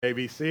May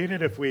be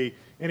seated. If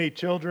any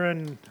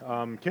children,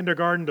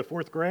 kindergarten to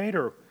fourth grade,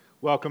 are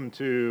welcome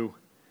to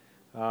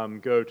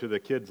go to the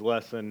kids'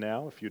 lesson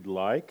now if you'd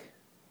like.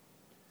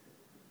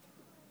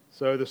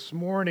 So this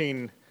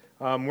morning,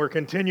 we're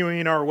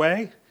continuing our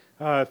way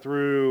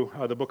through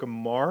the book of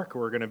Mark.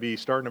 We're going to be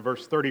starting at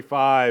verse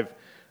 35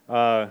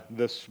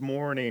 this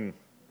morning.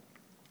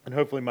 And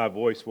hopefully my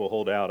voice will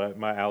hold out.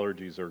 My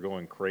allergies are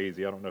going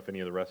crazy. I don't know if any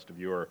of the rest of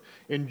you are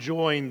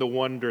enjoying the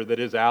wonder that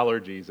is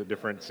allergies at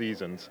different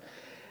seasons.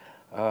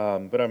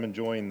 But I'm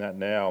enjoying that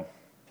now.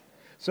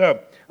 So,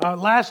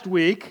 last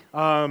week,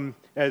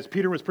 as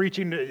Peter was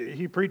preaching,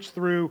 he preached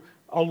through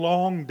a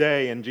long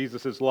day in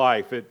Jesus'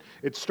 life.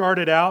 It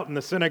started out in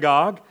the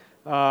synagogue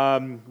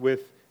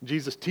with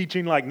Jesus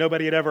teaching like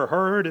nobody had ever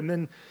heard, and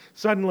then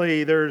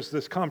suddenly there's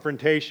this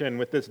confrontation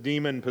with this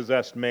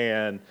demon-possessed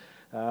man,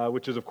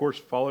 which is, of course,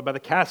 followed by the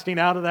casting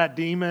out of that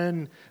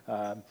demon.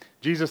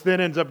 Jesus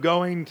then ends up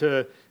going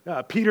to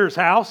Peter's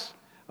house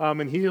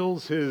and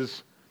heals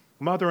his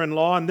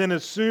mother-in-law, and then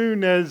as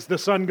soon as the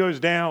sun goes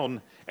down,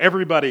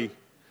 everybody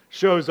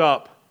shows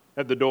up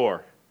at the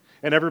door,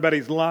 and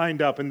everybody's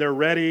lined up, and they're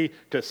ready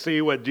to see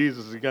what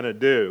Jesus is going to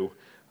do,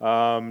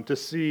 to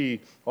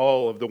see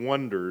all of the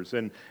wonders.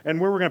 And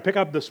where we're going to pick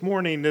up this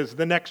morning is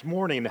the next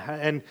morning,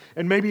 and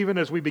maybe even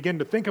as we begin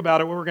to think about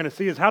it, what we're going to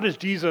see is how does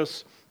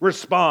Jesus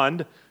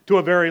respond to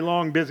a very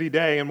long, busy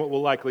day, and what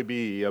will likely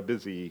be a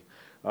busy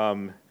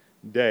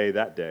day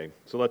that day.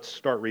 So let's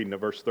start reading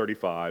at verse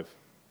 35.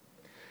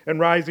 And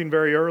rising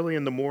very early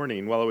in the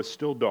morning, while it was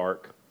still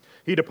dark,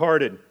 he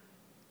departed,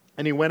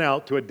 and he went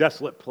out to a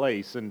desolate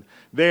place, and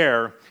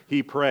there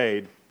he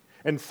prayed.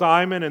 And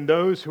Simon and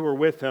those who were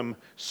with him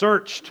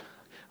searched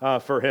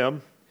for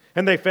him,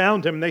 and they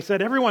found him. They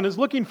said, "Everyone is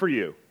looking for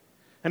you."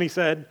 And he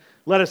said,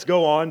 "Let us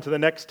go on to the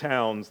next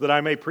towns, that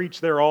I may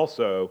preach there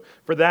also,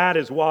 for that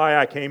is why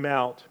I came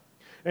out."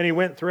 And he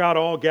went throughout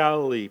all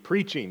Galilee,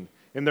 preaching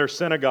in their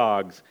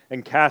synagogues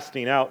and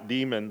casting out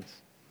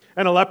demons.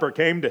 And a leper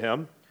came to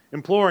him,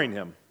 imploring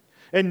him,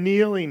 and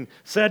kneeling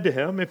said to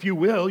him, "If you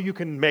will, you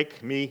can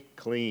make me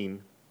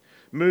clean."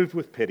 Moved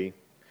with pity,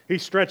 he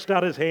stretched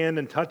out his hand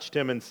and touched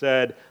him and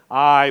said,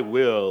 "I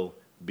will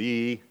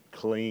be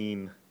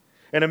clean."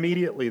 And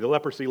immediately the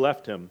leprosy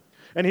left him,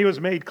 and he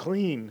was made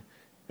clean.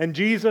 And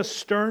Jesus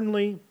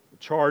sternly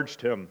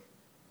charged him.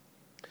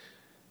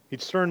 He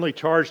sternly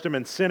charged him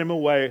and sent him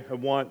away at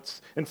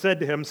once, and said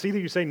to him, "See that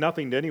you say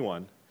nothing to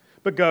anyone,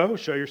 but go,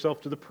 show yourself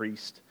to the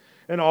priest,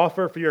 and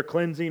offer for your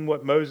cleansing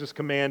what Moses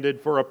commanded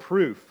for a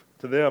proof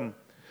to them."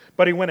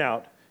 But he went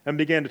out and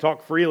began to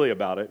talk freely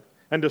about it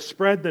and to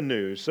spread the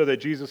news, so that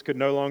Jesus could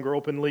no longer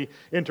openly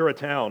enter a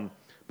town,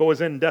 but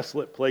was in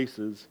desolate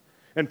places,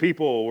 and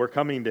people were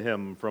coming to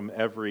him from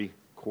every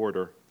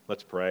quarter.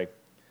 Let's pray.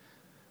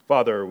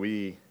 Father,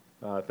 we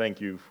thank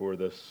you for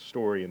this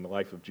story in the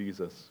life of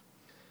Jesus.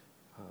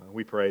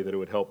 We pray that it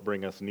would help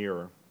bring us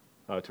nearer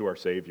to our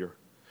Savior,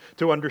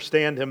 to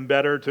understand him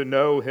better, to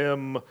know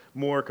him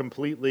more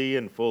completely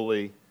and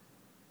fully.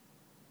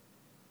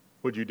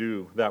 Would you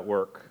do that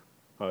work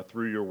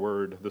through your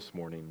word this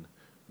morning,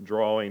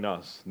 drawing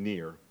us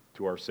near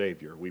to our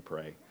Savior, we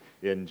pray.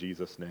 In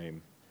Jesus'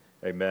 name,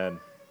 amen.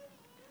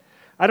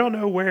 I don't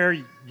know where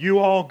you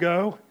all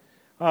go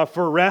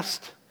for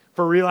rest,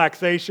 for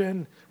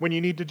relaxation, when you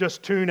need to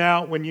just tune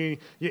out, when you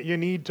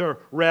need to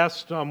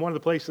rest. One of the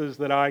places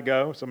that I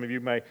go, some of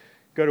you may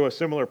go to a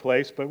similar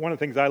place, but one of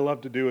the things I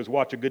love to do is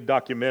watch a good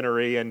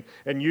documentary, and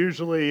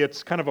usually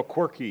it's kind of a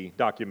quirky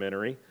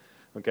documentary.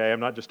 Okay, I'm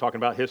not just talking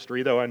about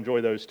history, though I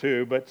enjoy those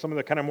too, but some of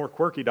the kind of more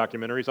quirky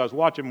documentaries. I was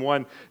watching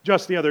one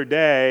just the other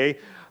day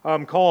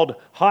called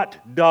Hot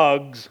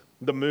Doug's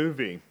the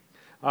Movie.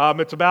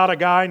 It's about a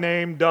guy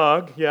named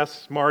Doug.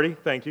 Yes, Marty,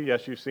 thank you.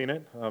 Yes, you've seen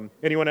it.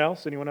 Anyone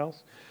else? Anyone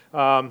else?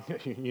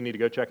 You need to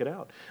go check it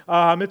out.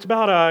 It's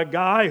about a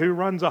guy who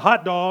runs a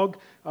hot dog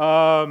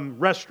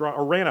restaurant,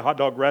 or ran a hot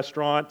dog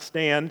restaurant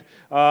stand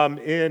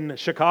in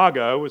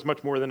Chicago. It was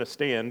much more than a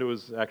stand. It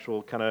was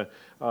actual kind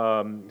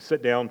of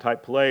sit-down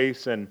type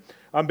place, and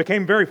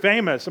became very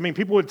famous. I mean,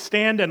 people would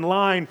stand in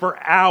line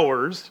for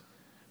hours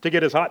to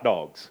get his hot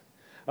dogs.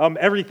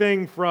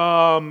 Everything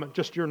from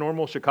just your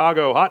normal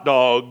Chicago hot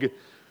dog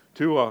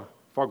to a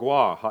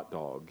Fargois hot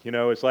dog. You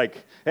know, it's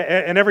like,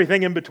 and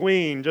everything in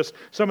between, just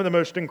some of the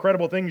most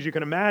incredible things you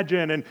can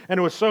imagine. And it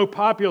was so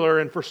popular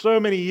and for so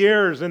many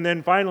years. And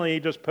then finally he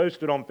just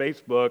posted on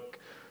Facebook,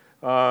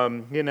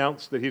 he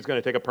announced that he's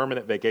going to take a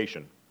permanent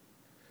vacation.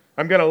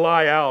 I'm going to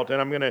lie out and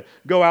I'm going to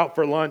go out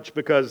for lunch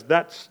because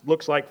that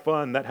looks like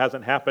fun. That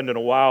hasn't happened in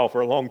a while.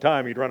 For a long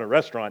time, he'd run a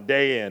restaurant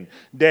day in,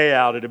 day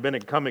out. It had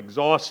become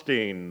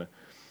exhausting.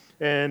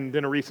 And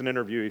in a recent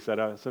interview, he said,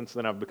 since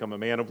then I've become a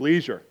man of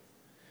leisure.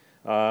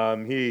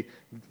 He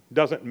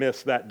doesn't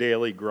miss that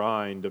daily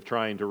grind of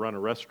trying to run a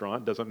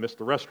restaurant, doesn't miss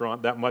the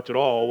restaurant that much at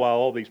all, while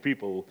all these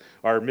people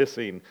are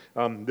missing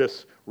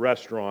this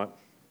restaurant.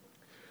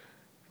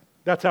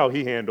 That's how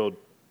he handled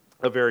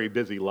a very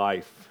busy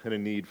life and a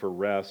need for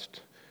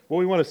rest. what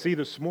we want to see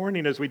this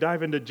morning as we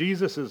dive into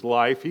Jesus'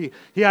 life. He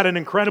had an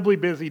incredibly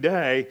busy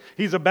day.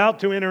 He's about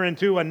to enter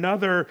into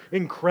another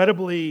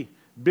incredibly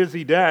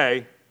busy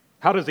day.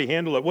 How does he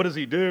handle it? What does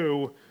he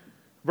do?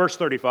 Verse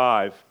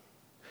 35,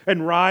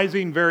 and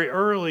rising very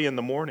early in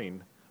the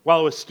morning, while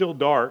it was still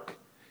dark,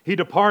 he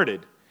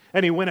departed,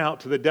 and he went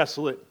out to the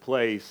desolate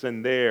place,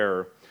 and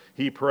there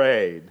he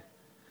prayed.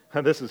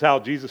 And this is how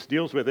Jesus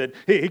deals with it.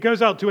 He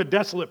goes out to a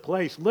desolate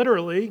place.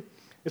 Literally,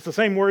 it's the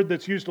same word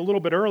that's used a little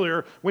bit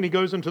earlier when he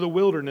goes into the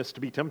wilderness to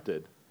be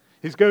tempted.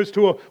 He goes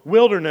to a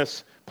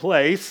wilderness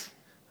place,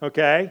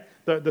 okay?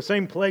 The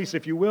same place,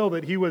 if you will,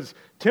 that he was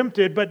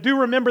tempted. But do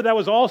remember that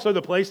was also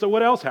the place that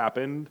what else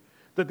happened?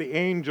 That the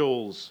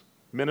angels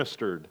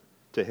ministered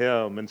to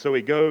him. And so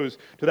he goes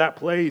to that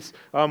place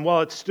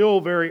while it's still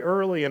very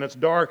early and it's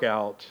dark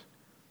out.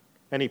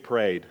 And he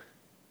prayed.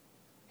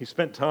 He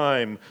spent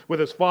time with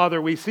his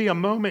Father. We see a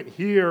moment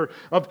here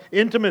of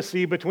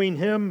intimacy between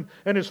him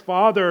and his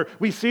Father.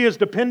 We see his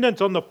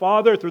dependence on the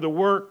Father through the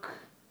work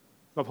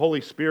of Holy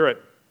Spirit.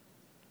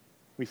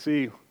 We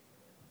see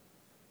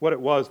what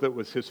it was that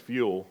was his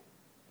fuel.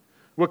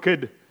 What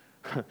could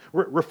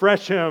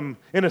refresh him,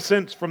 in a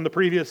sense, from the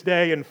previous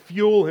day and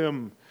fuel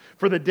him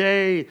for the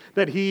day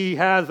that he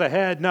has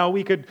ahead. Now,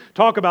 we could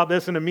talk about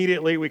this and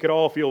immediately we could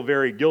all feel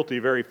very guilty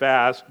very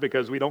fast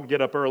because we don't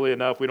get up early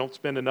enough, we don't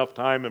spend enough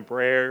time in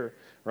prayer,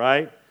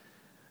 right?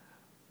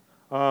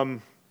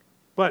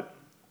 But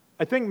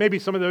I think maybe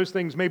some of those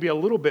things may be a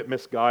little bit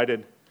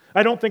misguided.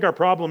 I don't think our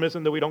problem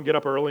isn't that we don't get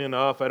up early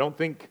enough. I don't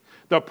think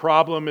the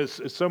problem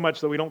is so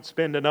much that we don't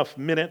spend enough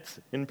minutes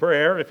in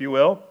prayer, if you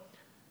will.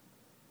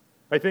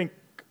 I think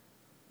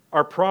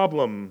our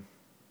problem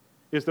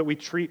is that we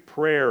treat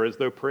prayer as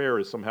though prayer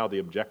is somehow the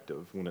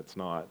objective when it's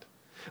not.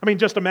 I mean,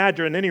 just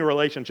imagine any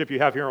relationship you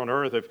have here on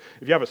earth. If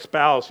you have a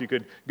spouse, you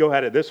could go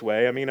at it this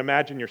way. I mean,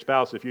 imagine your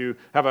spouse if you're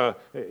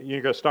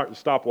going to start the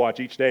stopwatch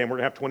each day and we're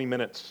going to have 20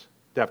 minutes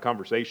to have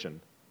conversation.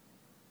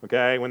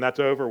 Okay? When that's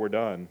over, we're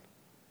done.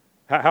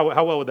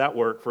 How well would that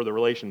work for the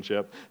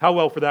relationship? How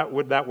well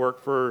would that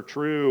work for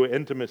true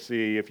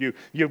intimacy? If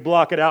you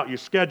block it out, you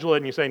schedule it,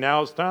 and you say,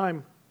 now's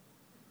time,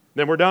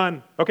 then we're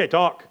done. Okay,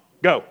 talk.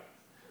 Go.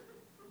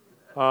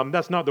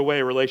 That's not the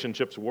way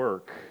relationships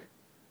work.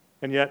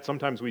 And yet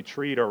sometimes we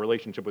treat our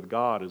relationship with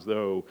God as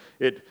though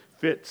it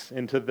fits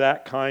into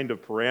that kind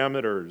of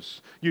parameters.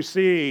 You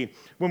see,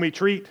 when we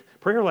treat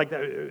prayer like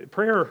that,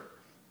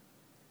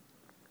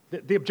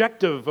 the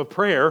objective of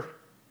prayer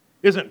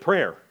isn't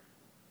prayer.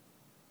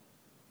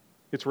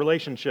 It's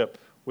relationship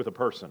with a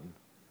person.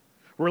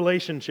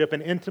 Relationship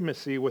and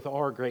intimacy with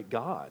our great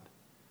God.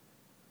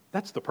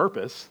 That's the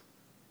purpose.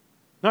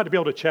 Not to be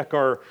able to check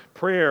our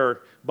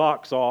prayer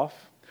box off.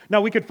 Now,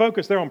 we could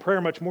focus there on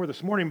prayer much more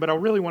this morning, but I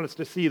really want us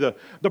to see the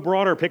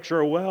broader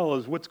picture as well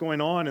as what's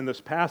going on in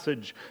this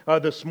passage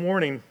this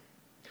morning.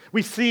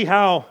 We see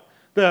how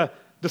the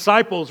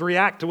disciples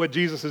react to what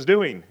Jesus is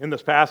doing in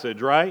this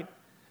passage, right?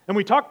 And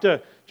we talked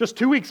just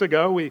 2 weeks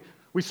ago,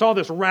 we saw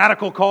this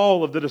radical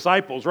call of the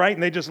disciples, right?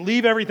 And they just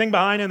leave everything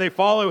behind and they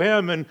follow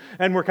him,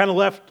 and we're kind of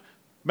left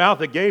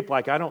mouth agape,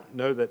 like, I don't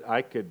know that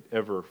I could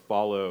ever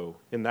follow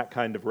in that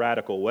kind of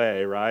radical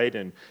way, right?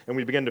 And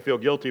we begin to feel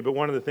guilty. But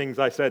one of the things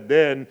I said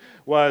then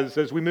was,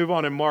 as we move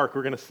on in Mark,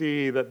 we're going to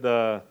see that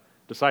the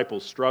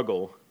disciples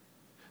struggle.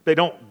 They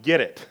don't get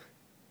it,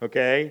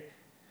 okay?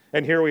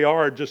 And here we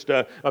are just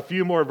a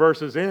few more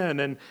verses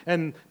in,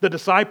 and the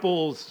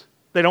disciples,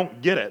 they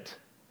don't get it.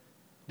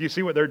 Do you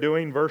see what they're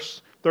doing?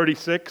 Verse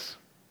 36,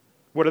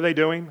 what are they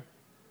doing?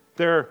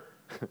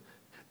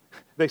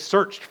 They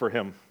searched for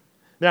him.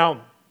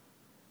 Now,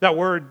 that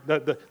word,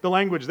 the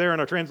language there in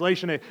our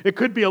translation, it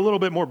could be a little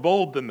bit more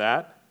bold than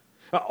that.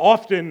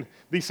 Often,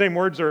 these same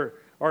words are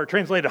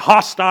translated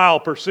hostile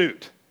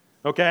pursuit,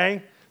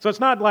 okay? So it's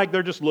not like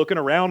they're just looking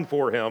around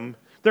for him.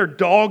 They're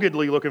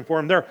doggedly looking for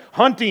him. They're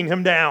hunting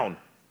him down,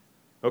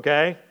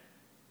 okay?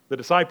 The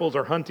disciples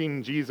are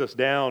hunting Jesus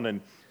down.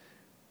 And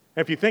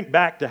if you think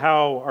back to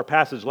how our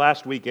passage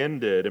last week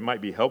ended, it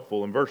might be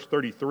helpful. In verse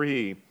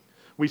 33,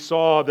 we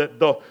saw that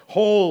the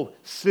whole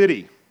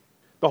city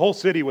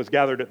was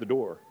gathered at the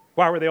door.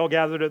 Why were they all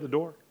gathered at the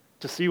door?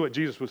 To see what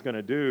Jesus was going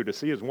to do, to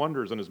see his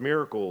wonders and his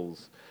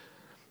miracles.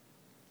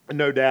 And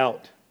no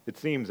doubt, it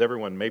seems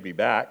everyone may be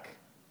back.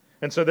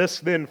 And so this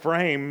then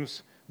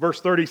frames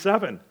verse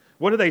 37.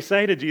 What do they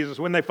say to Jesus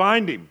when they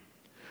find him?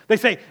 They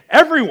say,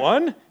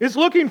 everyone is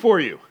looking for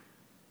you.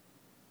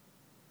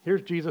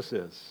 Here's Jesus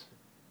is.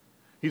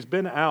 He's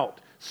been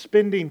out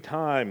spending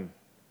time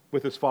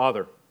with his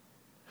Father.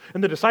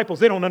 And the disciples,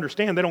 they don't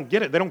understand. They don't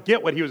get it. They don't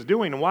get what he was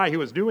doing and why he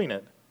was doing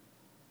it.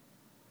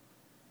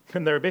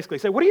 And they're basically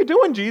saying, what are you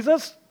doing,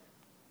 Jesus?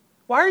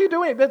 Why are you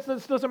doing it?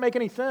 This doesn't make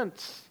any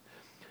sense.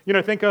 You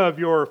know, think of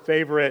your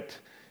favorite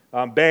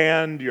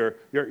band, your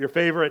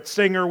favorite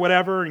singer,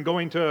 whatever, and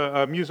going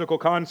to a musical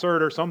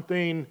concert or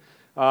something.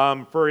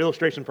 For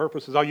illustration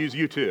purposes, I'll use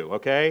U2,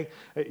 okay?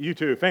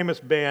 U2, famous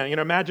band.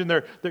 Imagine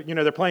they're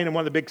playing in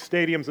one of the big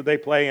stadiums that they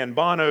play in.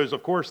 Bono's,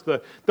 of course,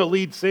 the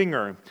lead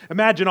singer.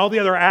 Imagine all the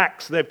other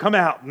acts. They've come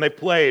out and they've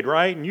played,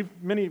 right?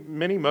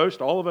 And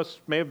most, all of us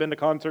may have been to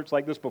concerts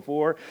like this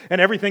before.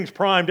 And everything's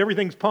primed,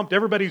 everything's pumped,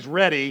 everybody's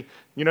ready.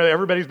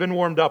 Everybody's been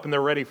warmed up and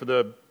they're ready for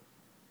the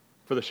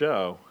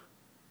show.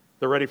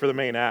 They're ready for the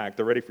main act.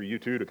 They're ready for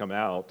U2 to come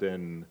out.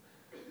 And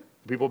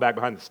the people back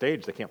behind the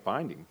stage, they can't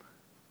find him.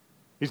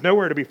 He's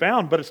nowhere to be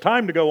found, but it's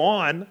time to go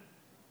on.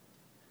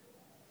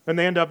 And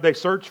they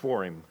search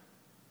for him.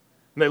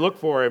 And they look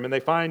for him, and they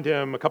find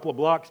him a couple of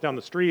blocks down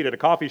the street at a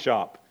coffee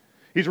shop.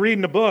 He's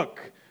reading a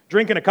book,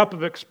 drinking a cup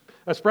of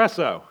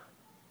espresso.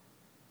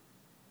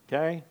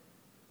 Okay?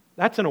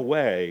 That's, in a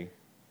way,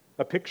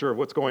 a picture of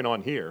what's going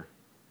on here.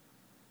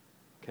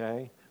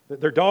 Okay?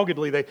 They're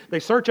doggedly, they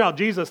search out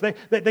Jesus.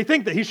 They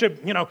think that he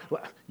should,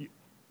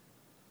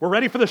 we're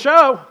ready for the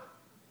show.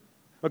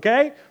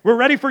 Okay? We're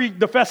ready for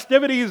the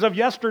festivities of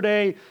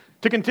yesterday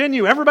to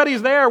continue.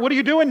 Everybody's there. What are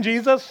you doing,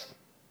 Jesus?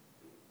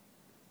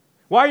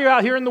 Why are you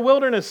out here in the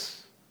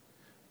wilderness?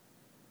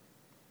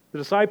 The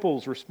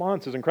disciples'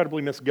 response is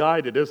incredibly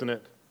misguided, isn't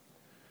it?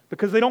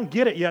 Because they don't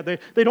get it yet.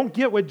 They don't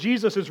get what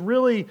Jesus is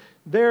really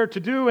there to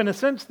do. In a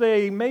sense,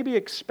 they maybe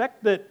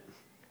expect that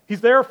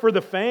he's there for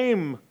the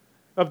fame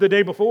of the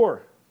day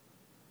before,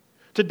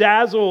 to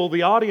dazzle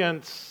the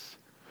audience,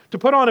 to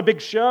put on a big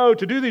show,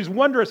 to do these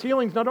wondrous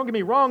healings. Now, don't get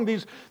me wrong,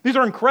 these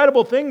are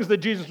incredible things that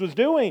Jesus was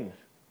doing.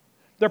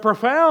 They're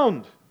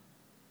profound.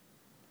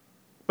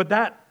 But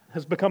that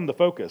has become the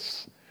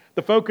focus.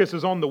 The focus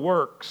is on the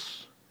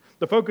works.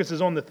 The focus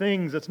is on the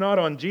things. It's not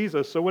on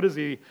Jesus. So what does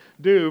he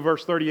do?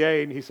 Verse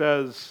 38, he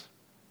says,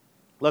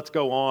 let's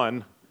go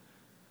on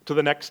to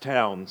the next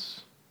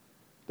towns,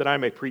 that I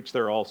may preach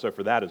there also,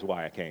 for that is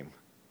why I came.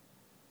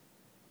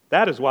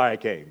 That is why I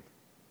came,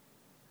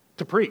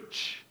 to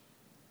preach.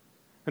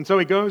 And so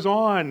he goes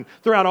on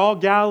throughout all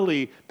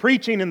Galilee,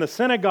 preaching in the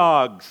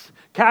synagogues,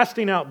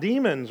 casting out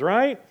demons,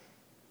 right?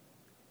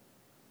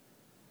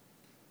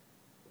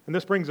 And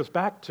this brings us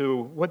back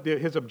to what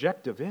his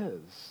objective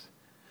is.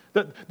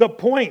 The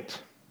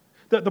point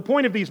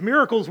of these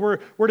miracles were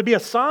to be a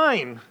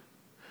sign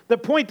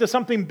that point to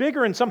something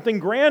bigger and something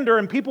grander,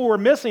 and people were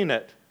missing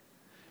it.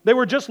 They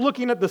were just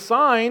looking at the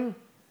sign,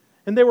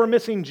 and they were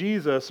missing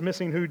Jesus,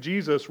 missing who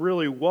Jesus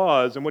really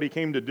was and what he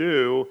came to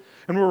do.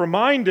 And we're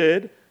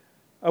reminded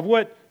of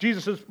what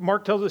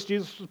Mark tells us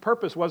Jesus'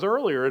 purpose was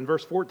earlier in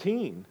verse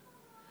 14.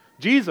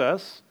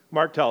 Jesus,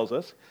 Mark tells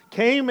us,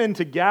 came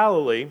into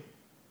Galilee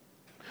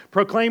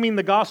proclaiming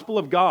the gospel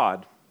of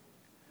God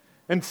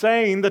and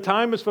saying, the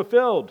time is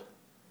fulfilled.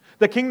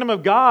 The kingdom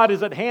of God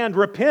is at hand.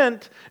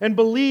 Repent and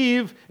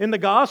believe in the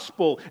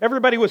gospel.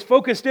 Everybody was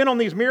focused in on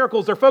these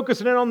miracles. They're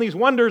focused in on these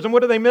wonders, and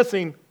what are they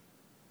missing?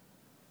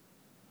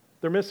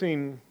 They're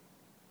missing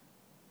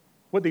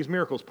what these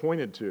miracles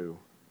pointed to.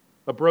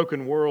 A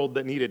broken world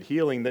that needed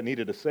healing, that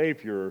needed a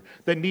Savior,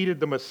 that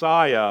needed the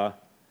Messiah,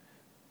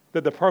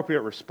 that the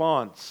appropriate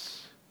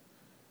response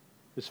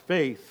is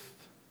faith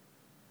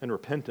and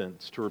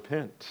repentance, to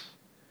repent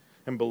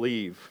and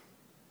believe.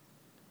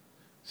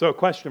 So a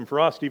question for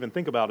us to even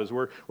think about as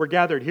we're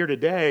gathered here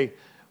today,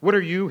 what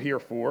are you here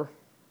for?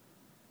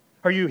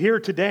 Are you here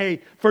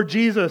today for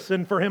Jesus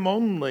and for him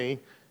only?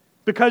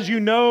 Because you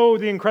know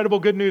the incredible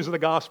good news of the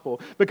gospel,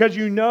 because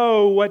you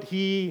know what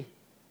he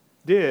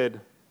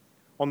did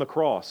on the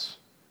cross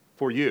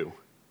for you,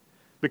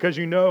 because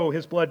you know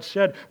his blood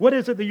shed. What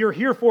is it that you're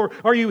here for?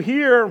 Are you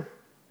here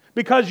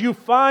because you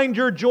find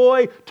your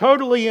joy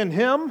totally in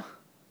him,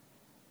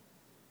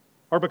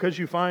 or because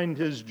you find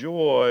his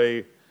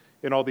joy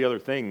in all the other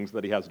things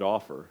that he has to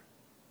offer?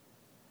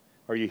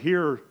 Are you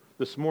here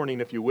this morning,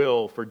 if you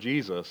will, for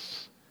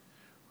Jesus?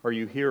 Are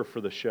you here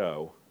for the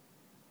show?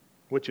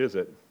 Which is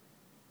it?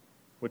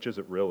 Which is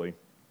it really?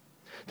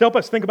 To help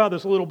us think about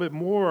this a little bit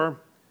more,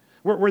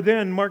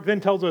 Mark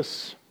then tells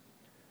us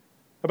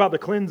about the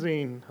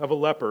cleansing of a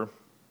leper.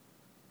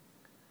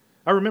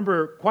 I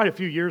remember quite a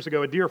few years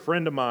ago, a dear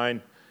friend of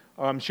mine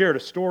shared a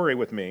story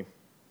with me.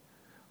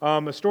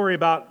 A story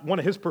about one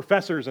of his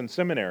professors in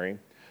seminary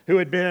who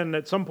had been,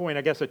 at some point,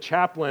 I guess, a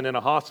chaplain in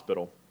a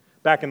hospital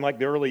back in like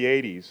the early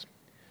 80s.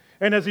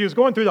 And as he was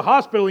going through the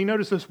hospital, he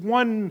noticed this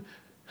one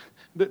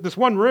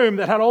room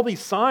that had all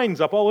these signs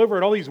up all over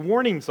it, all these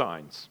warning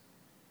signs.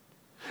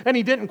 And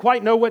he didn't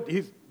quite know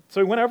so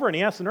he went over and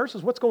he asked the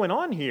nurses, what's going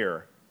on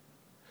here?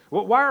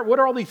 What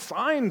are all these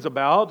signs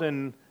about?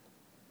 And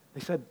they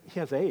said, he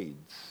has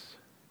AIDS.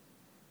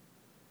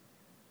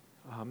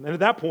 And at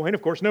that point,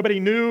 of course, nobody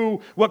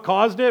knew what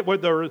caused it,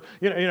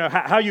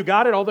 how you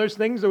got it, all those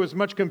things. There was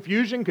much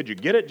confusion. Could you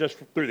get it just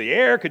through the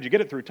air? Could you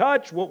get it through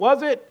touch? What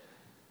was it?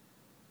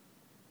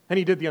 And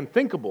he did the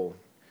unthinkable.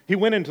 He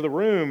went into the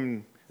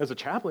room as a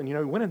chaplain. He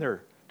went in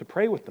there to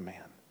pray with the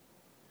man.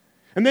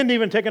 And then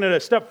even taking it a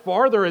step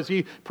farther, as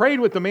he prayed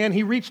with the man,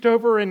 he reached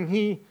over and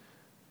he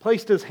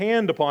placed his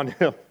hand upon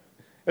him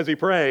as he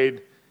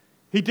prayed.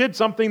 He did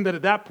something that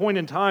at that point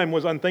in time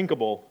was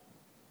unthinkable.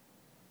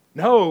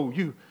 No,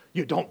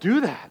 you don't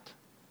do that.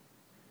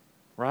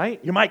 right?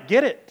 You might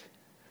get it.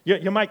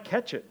 You might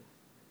catch it.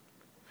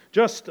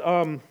 Just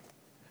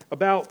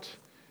about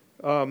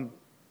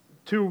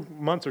 2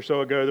 months or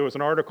so ago, there was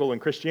an article in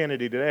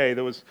Christianity Today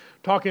that was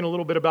talking a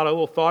little bit about a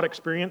little thought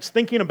experience,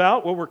 thinking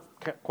about what we're,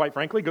 quite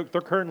frankly,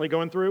 they're currently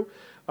going through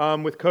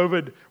with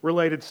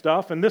COVID-related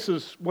stuff. And this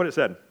is what it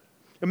said.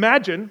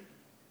 Imagine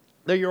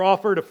that you're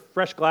offered a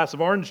fresh glass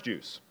of orange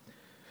juice.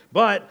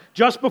 But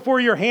just before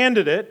you're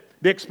handed it,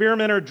 the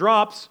experimenter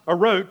drops a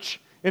roach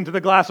into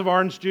the glass of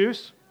orange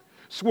juice,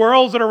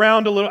 swirls it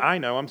around a little. I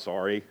know, I'm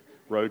sorry,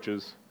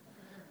 roaches.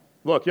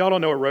 Look, y'all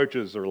don't know what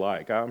roaches are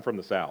like. I'm from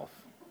the South.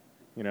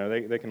 You know,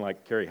 they can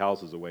like carry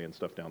houses away and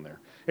stuff down there.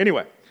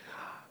 Anyway,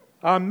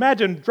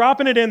 imagine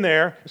dropping it in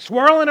there,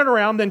 swirling it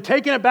around, then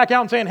taking it back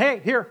out and saying,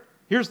 hey,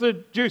 here's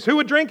the juice. Who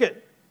would drink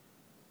it?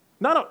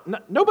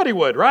 Nobody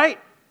would, right?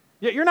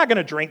 You're not going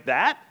to drink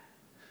that.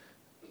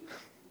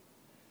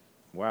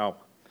 Wow.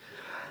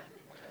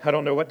 I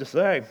don't know what to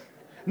say.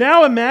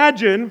 Now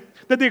imagine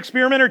that the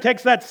experimenter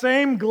takes that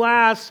same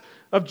glass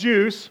of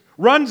juice,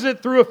 runs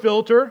it through a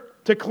filter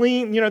to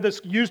clean,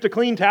 that's used to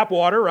clean tap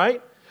water,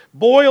 right?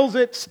 Boils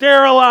it,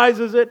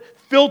 sterilizes it,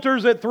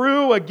 filters it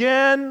through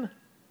again.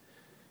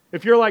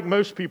 If you're like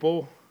most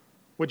people,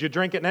 would you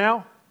drink it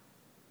now?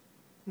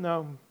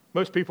 No.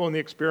 Most people in the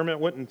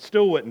experiment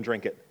still wouldn't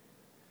drink it.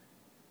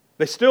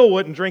 They still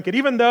wouldn't drink it,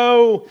 even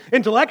though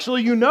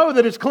intellectually you know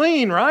that it's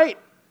clean, right?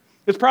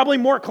 It's probably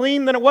more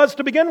clean than it was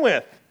to begin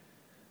with.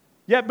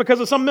 Yet because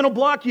of some mental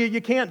block, you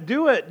can't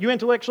do it. You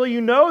intellectually,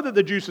 you know that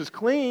the juice is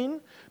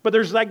clean, but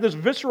there's like this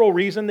visceral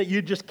reason that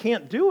you just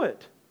can't do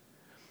it.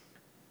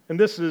 And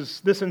this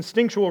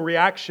instinctual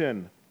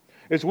reaction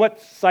is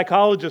what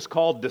psychologists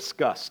call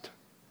disgust.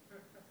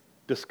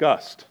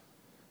 Disgust,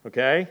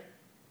 okay?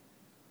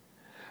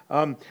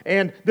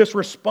 And this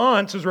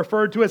response is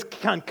referred to as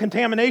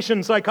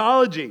contamination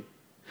psychology.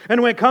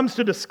 And when it comes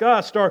to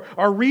disgust,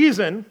 our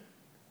reason,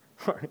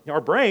 our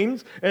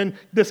brains, and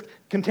this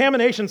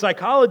contamination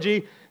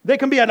psychology, they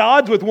can be at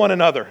odds with one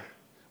another.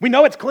 We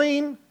know it's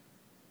clean,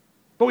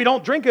 but we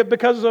don't drink it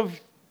because of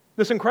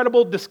this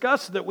incredible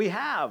disgust that we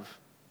have.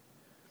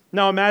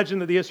 Now imagine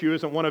that the issue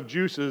isn't one of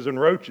juices and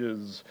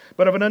roaches,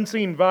 but of an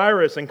unseen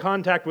virus in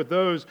contact with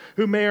those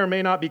who may or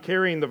may not be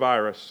carrying the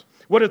virus.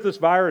 What if this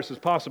virus is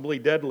possibly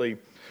deadly?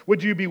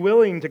 Would you be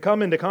willing to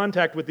come into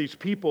contact with these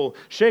people,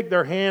 shake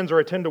their hands, or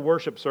attend a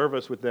worship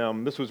service with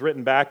them? This was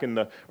written back in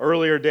the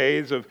earlier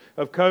days of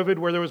COVID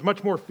where there was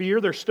much more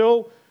fear. There's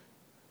still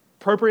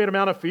appropriate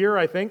amount of fear,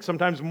 I think,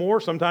 sometimes more,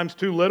 sometimes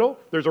too little.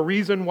 There's a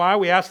reason why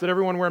we ask that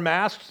everyone wear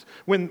masks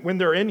when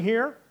they're in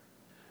here.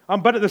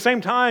 But at the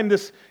same time,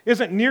 this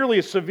isn't nearly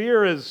as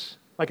severe as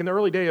like in the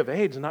early day of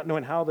AIDS and not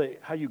knowing how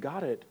you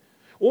got it.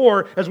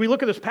 Or, as we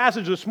look at this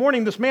passage this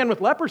morning, this man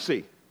with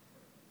leprosy.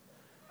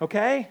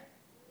 Okay?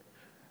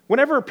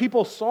 Whenever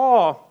people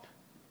saw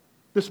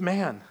this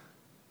man,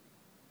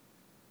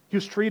 he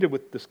was treated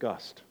with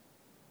disgust.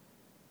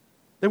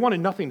 They wanted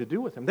nothing to do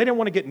with him. They didn't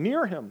want to get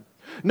near him.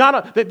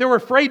 They were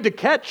afraid to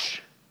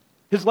catch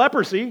his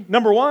leprosy,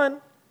 number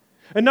one.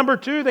 And number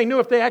two, they knew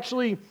if they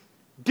actually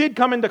did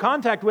come into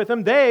contact with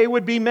him, they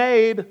would be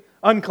made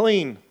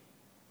unclean.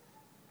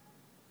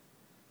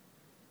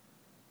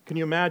 Can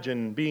you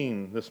imagine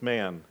being this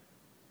man?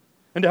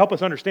 And to help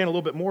us understand a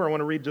little bit more, I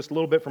want to read just a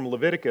little bit from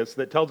Leviticus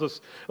that tells us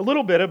a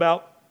little bit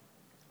about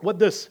what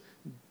this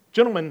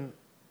gentleman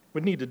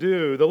would need to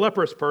do. The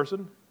leprous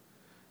person,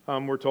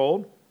 we're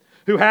told,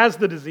 who has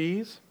the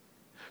disease,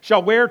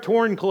 shall wear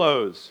torn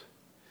clothes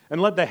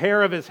and let the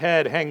hair of his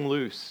head hang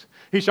loose.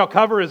 He shall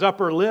cover his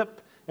upper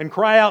lip and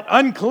cry out,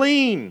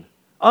 unclean,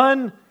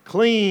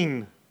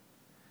 unclean.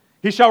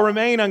 He shall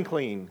remain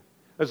unclean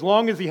as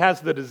long as he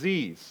has the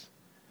disease.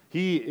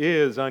 He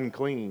is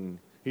unclean.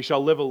 He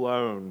shall live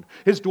alone.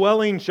 His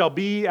dwelling shall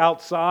be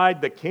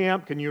outside the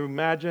camp. Can you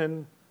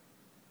imagine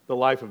the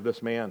life of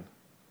this man?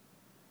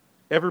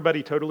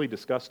 Everybody totally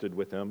disgusted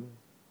with him,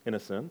 in a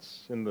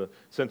sense, in the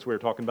sense we were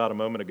talking about a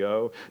moment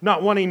ago.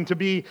 Not wanting to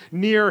be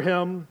near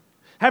him.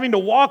 Having to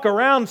walk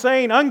around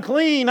saying,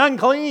 unclean,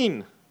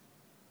 unclean.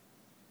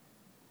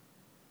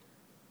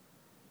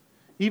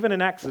 Even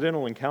an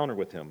accidental encounter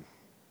with him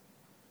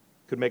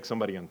could make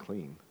somebody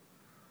unclean.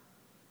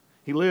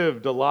 He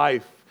lived the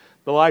life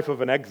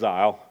of an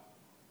exile,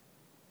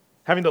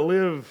 having to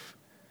live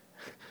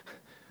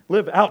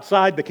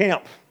outside the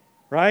camp,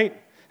 right?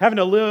 Having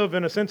to live,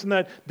 in a sense, in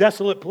that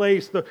desolate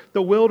place,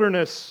 the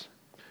wilderness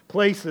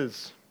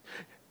places.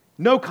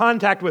 No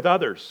contact with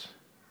others.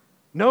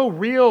 No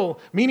real,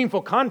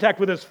 meaningful contact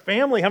with his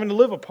family, having to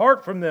live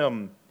apart from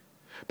them.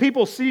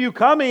 People see you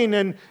coming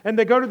and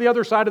they go to the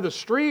other side of the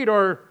street,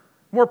 or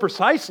more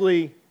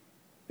precisely,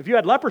 if you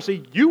had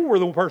leprosy, you were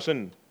the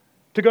person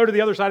to go to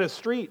the other side of the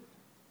street.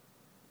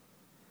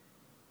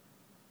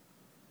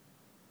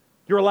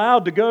 You're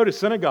allowed to go to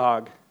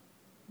synagogue.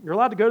 You're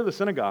allowed to go to the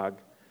synagogue.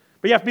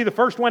 But you have to be the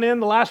first one in,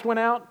 the last one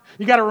out.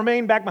 You got to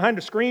remain back behind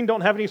a screen,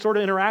 don't have any sort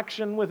of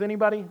interaction with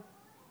anybody.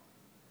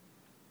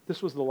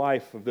 This was the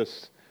life of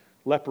this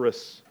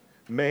leprous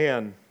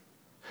man.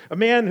 A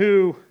man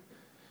who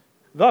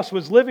thus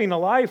was living a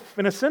life,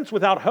 in a sense,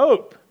 without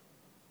hope.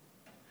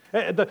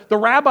 The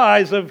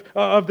rabbis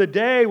of the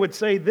day would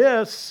say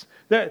this,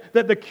 that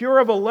the cure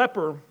of a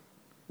leper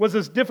was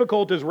as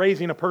difficult as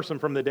raising a person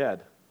from the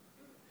dead.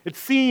 It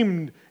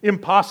seemed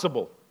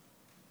impossible.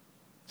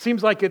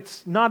 Seems like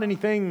it's not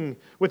anything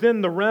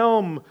within the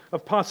realm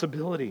of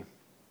possibility.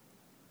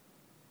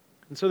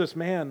 And so this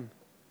man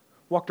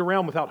walked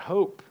around without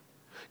hope.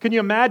 Can you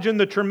imagine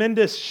the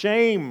tremendous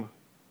shame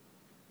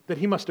that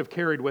he must have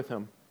carried with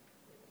him?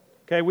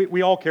 Okay,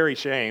 we all carry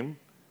shame.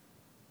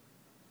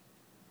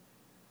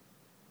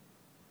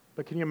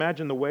 But can you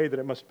imagine the way that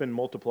it must have been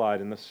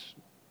multiplied in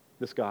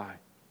this guy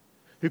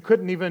who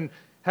couldn't even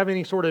have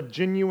any sort of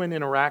genuine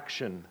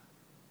interaction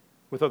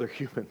with other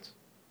humans?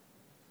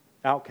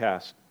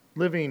 Outcast,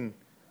 living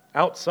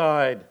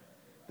outside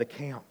the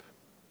camp.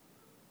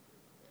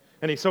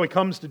 And so he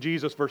comes to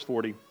Jesus, verse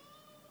 40.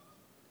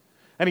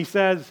 And he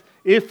says,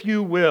 if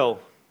you will,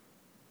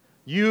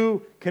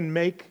 you can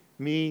make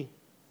me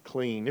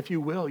clean. If you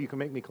will, you can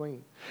make me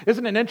clean.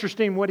 Isn't it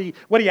interesting what he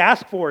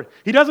asked for?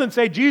 He doesn't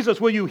say,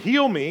 Jesus, will you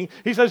heal me?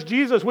 He says,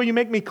 Jesus, will you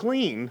make me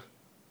clean?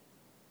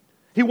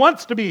 He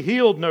wants to be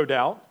healed, no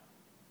doubt.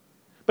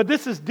 But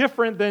this is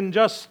different than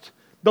just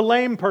the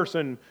lame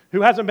person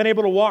who hasn't been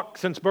able to walk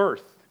since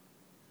birth.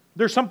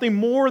 There's something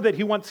more that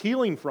he wants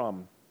healing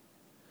from.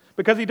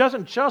 Because he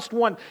doesn't just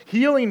want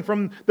healing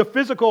from the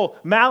physical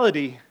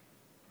malady,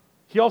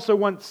 he also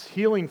wants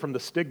healing from the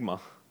stigma.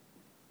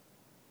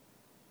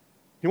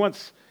 He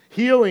wants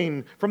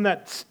healing from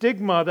that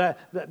stigma,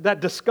 that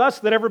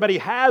disgust that everybody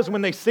has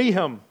when they see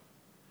him.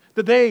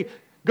 That they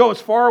go as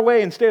far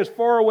away and stay as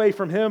far away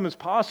from him as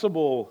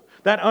possible.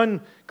 That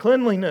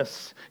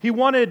uncleanliness. He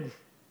wanted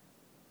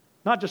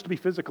not just to be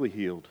physically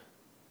healed.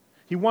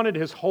 He wanted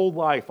his whole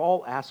life,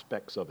 all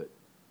aspects of it,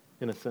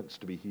 in a sense,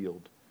 to be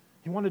healed.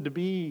 He wanted to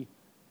be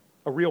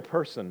a real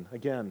person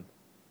again,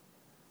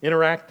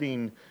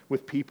 interacting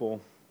with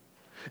people.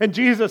 And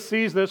Jesus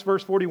sees this,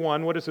 verse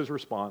 41. What is his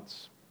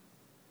response?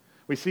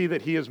 We see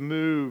that he is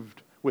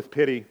moved with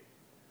pity.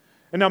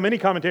 And now many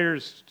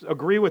commentators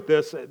agree with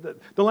this.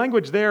 The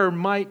language there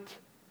might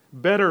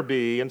better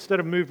be, instead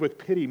of moved with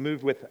pity,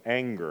 moved with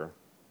anger.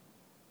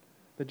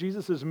 That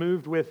Jesus is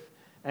moved with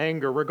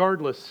anger.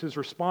 Regardless, his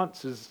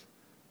response is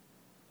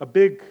a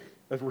big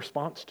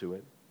response to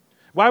it.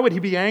 Why would he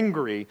be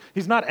angry?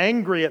 He's not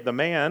angry at the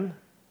man.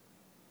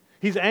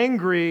 He's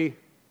angry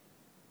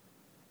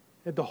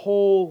at the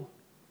whole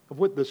of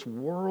what this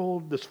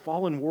world, this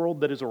fallen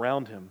world that is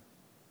around him.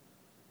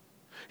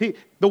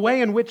 The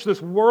way in which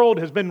this world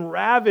has been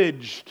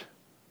ravaged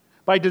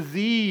by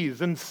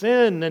disease and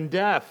sin and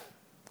death.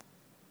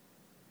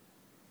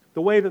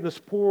 The way that this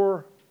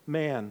poor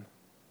man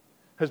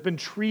has been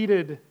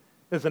treated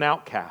as an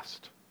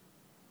outcast.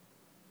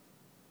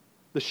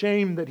 The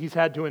shame that he's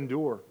had to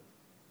endure.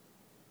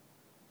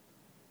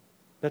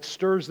 That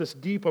stirs this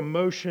deep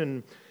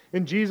emotion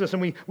in Jesus.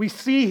 And we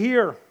see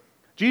here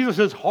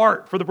Jesus'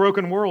 heart for the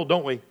broken world,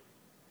 don't we?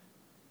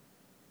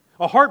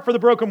 A heart for the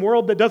broken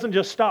world that doesn't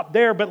just stop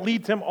there, but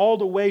leads him all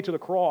the way to the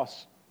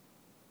cross.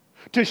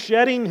 To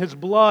shedding his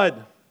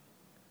blood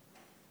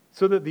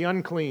so that the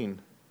unclean,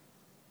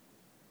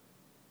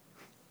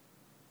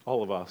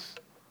 all of us,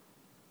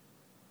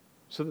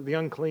 so that the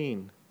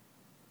unclean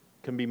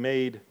can be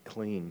made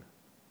clean.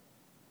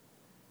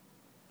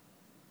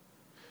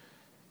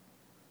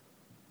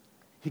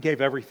 He gave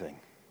everything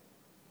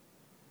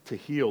to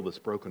heal this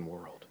broken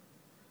world.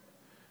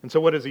 And so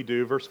what does he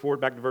do?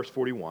 Back to verse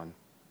 41.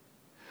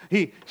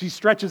 He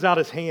stretches out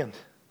his hand.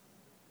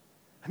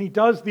 And he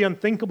does the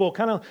unthinkable,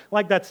 kind of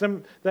like that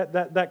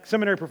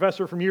seminary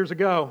professor from years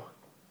ago.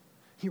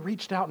 He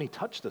reached out and he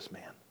touched this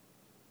man.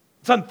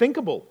 It's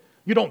unthinkable.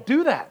 You don't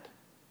do that.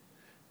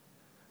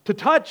 To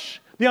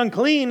touch the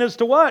unclean is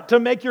to what? To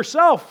make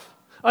yourself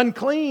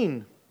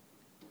unclean.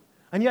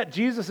 And yet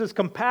Jesus'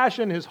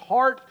 compassion, his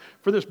heart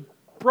for this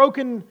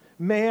broken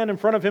man in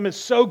front of him is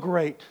so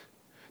great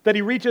that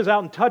he reaches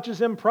out and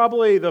touches him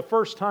probably the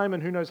first time in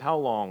who knows how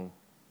long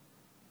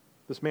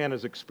this man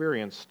has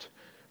experienced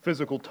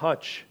physical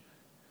touch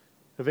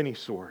of any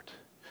sort.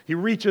 He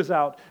reaches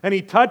out and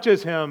he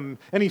touches him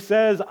and he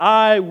says,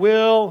 I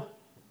will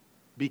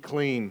be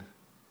clean.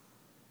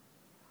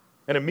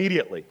 And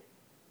immediately,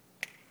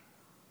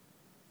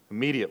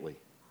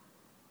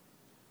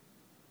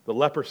 the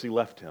leprosy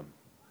left him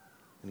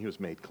and he was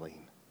made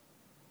clean.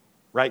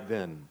 Right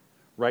then,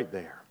 right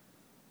there.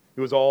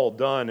 It was all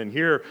done. And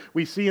here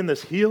we see in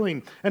this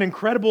healing an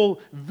incredible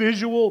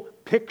visual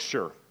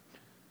picture.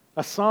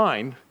 A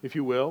sign, if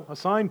you will, a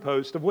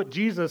signpost of what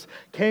Jesus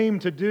came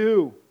to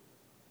do.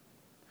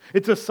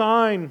 It's a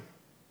sign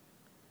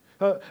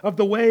of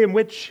the way in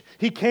which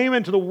he came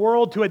into the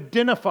world to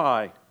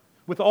identify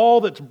with all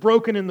that's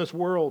broken in this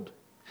world.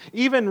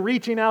 Even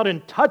reaching out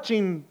and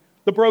touching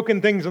the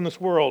broken things in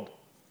this world.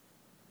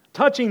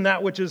 Touching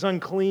that which is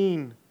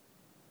unclean.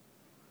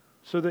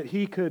 So that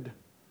he could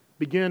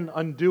begin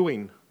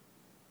undoing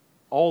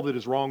all that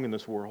is wrong in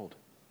this world.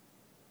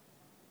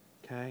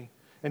 Okay?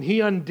 And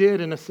he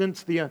undid, in a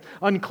sense, the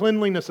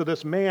uncleanliness of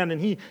this man, and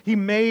he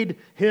made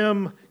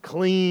him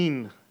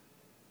clean.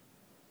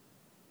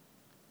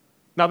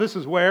 Now, this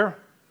is where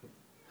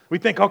we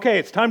think, okay,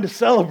 it's time to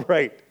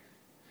celebrate.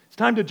 It's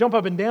time to jump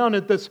up and down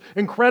at this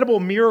incredible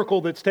miracle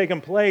that's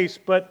taken place.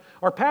 But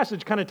our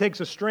passage kind of takes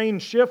a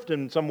strange shift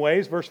in some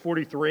ways. Verse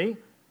 43.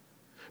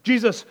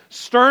 Jesus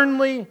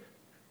sternly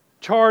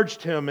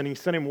charged him, and he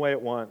sent him away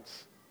at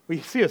once. We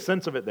see a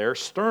sense of it there,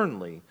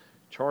 sternly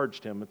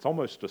charged him. It's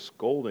almost a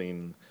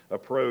scolding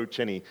approach,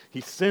 and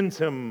he sends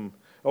him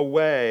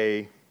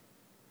away.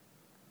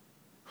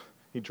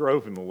 He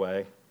drove him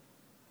away.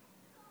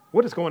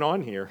 What is going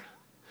on here?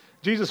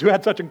 Jesus, who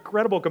had such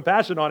incredible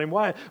compassion on him,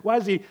 why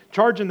is he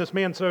charging this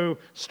man so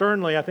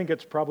sternly? I think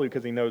it's probably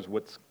because he knows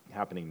what's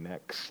happening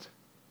next.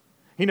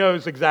 He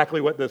knows exactly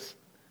what this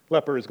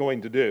leper is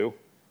going to do.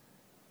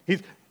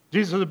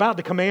 Jesus is about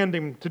to command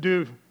him to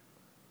do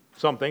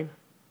something.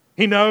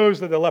 He knows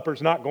that the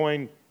leper's not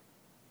going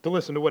to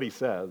listen to what he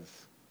says.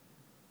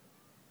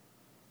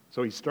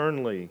 So he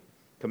sternly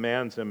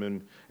commands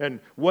him. And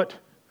what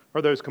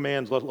are those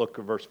commands? Let's look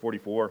at verse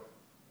 44.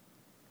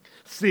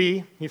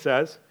 See, he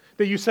says,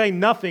 that you say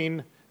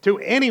nothing to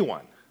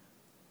anyone.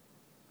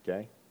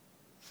 Okay?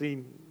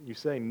 See, you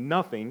say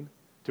nothing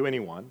to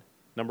anyone,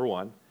 number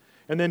one.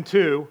 And then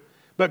two,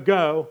 but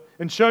go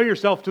and show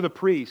yourself to the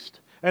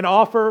priest and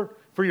offer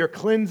for your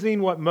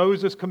cleansing what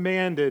Moses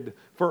commanded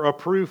for a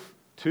proof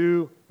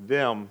to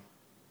them.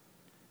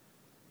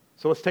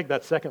 So let's take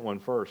that second one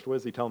first. What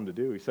does he tell him to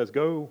do? He says,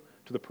 go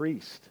to the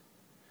priest.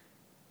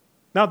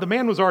 Now, the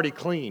man was already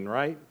clean,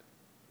 right?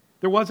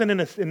 There wasn't,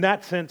 in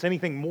that sense,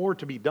 anything more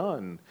to be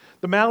done.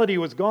 The malady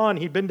was gone.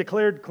 He'd been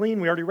declared clean.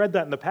 We already read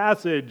that in the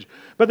passage.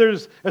 But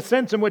there's a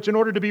sense in which, in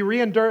order to be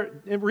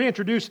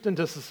reintroduced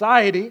into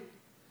society,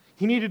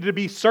 he needed to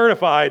be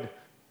certified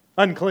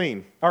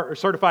unclean, or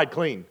certified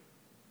clean.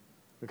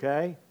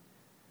 Okay?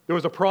 There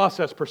was a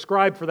process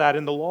prescribed for that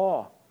in the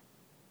law.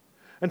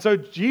 And so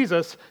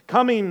Jesus,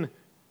 coming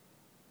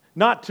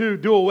not to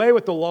do away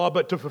with the law,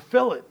 but to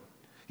fulfill it,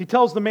 he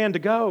tells the man to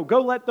go.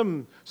 Go let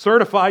them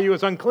certify you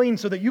as unclean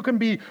so that you can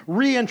be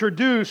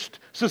reintroduced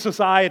to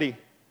society.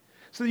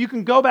 So that you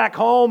can go back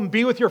home,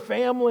 be with your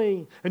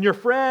family and your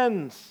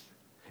friends.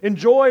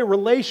 Enjoy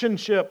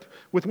relationship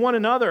with one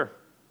another.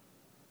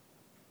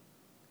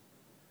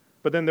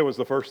 But then there was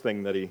the first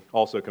thing that he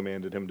also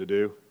commanded him to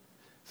do.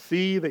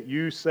 See that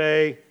you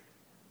say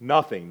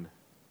nothing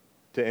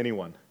to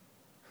anyone.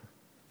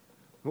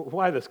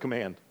 Why this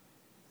command?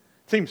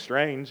 It seems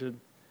strange.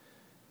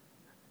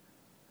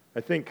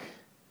 I think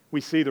we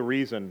see the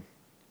reason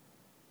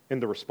in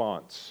the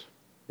response,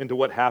 into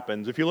what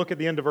happens. If you look at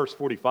the end of verse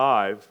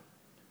 45,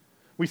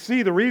 we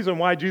see the reason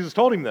why Jesus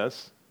told him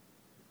this.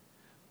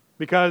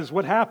 Because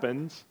what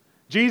happens,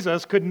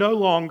 Jesus could no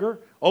longer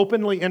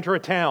openly enter a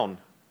town,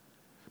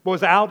 but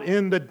was out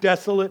in the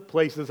desolate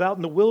places, out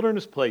in the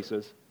wilderness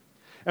places,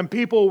 and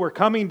people were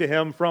coming to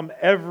him from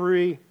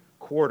every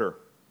quarter.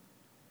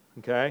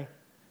 Okay?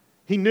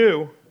 He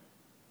knew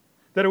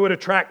that it would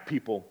attract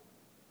people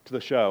to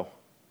the show.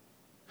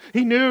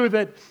 He knew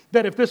that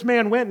if this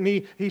man went and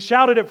he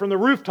shouted it from the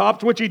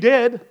rooftops, which he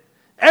did,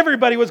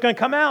 everybody was going to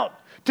come out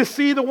to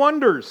see the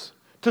wonders,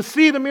 to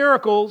see the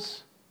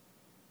miracles,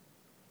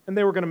 and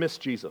they were going to miss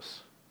Jesus.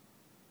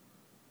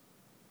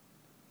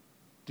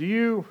 Do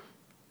you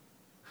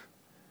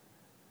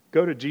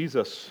go to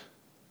Jesus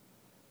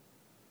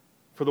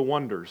for the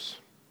wonders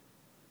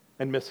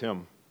and miss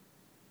him?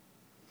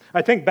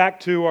 I think back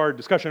to our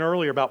discussion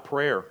earlier about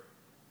prayer.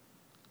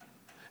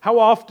 How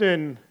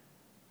often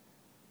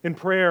in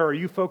prayer are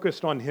you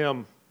focused on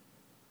him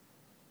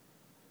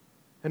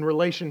and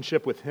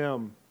relationship with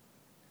him?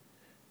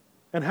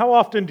 And how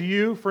often do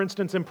you, for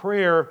instance, in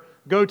prayer,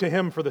 go to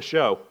him for the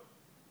show?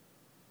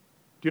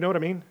 Do you know what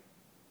I mean?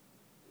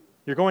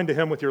 You're going to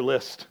him with your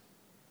list.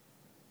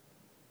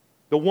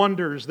 The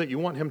wonders that you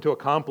want him to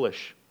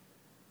accomplish.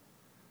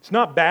 It's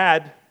not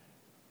bad.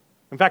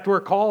 In fact,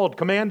 we're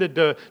commanded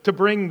to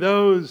bring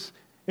those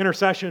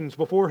intercessions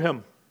before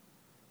him.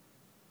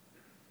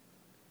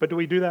 But do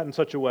we do that in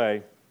such a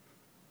way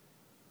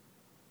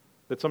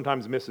that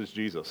sometimes misses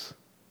Jesus?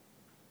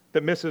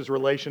 That misses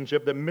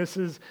relationship, that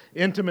misses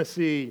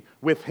intimacy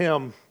with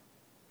him?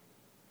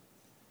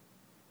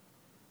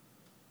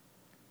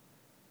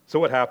 So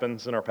what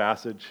happens in our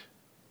passage?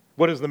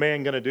 What is the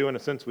man going to do? In a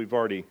sense, we've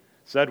already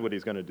said what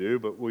he's going to do,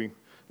 but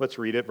let's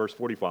read it, verse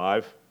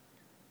 45.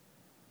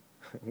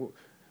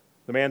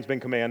 The man's been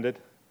commanded,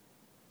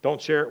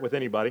 don't share it with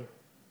anybody.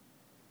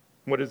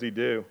 What does he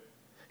do?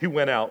 He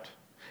went out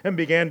and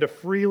began to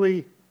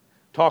freely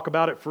talk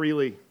about it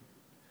freely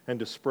and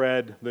to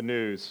spread the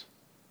news.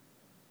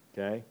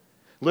 Okay?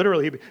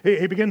 Literally,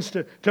 he begins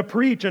to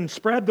preach and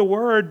spread the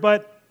word,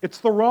 but it's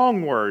the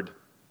wrong word.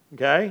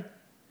 Okay?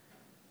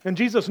 And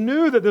Jesus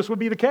knew that this would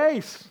be the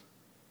case.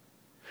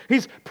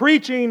 He's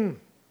preaching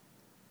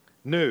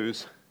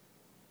news,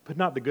 but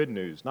not the good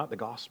news, not the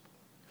gospel.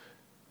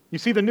 You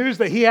see, the news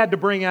that he had to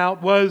bring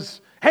out was,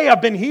 hey,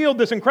 I've been healed,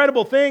 this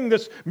incredible thing,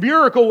 this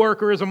miracle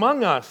worker is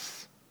among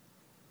us.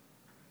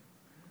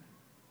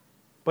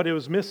 But it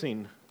was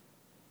missing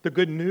the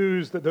good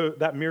news that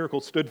that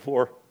miracle stood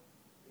for.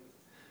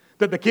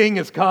 That the King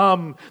has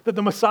come, that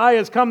the Messiah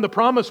has come, the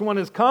promised one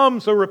has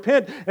come. So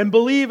repent and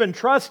believe and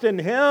trust in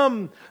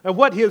Him and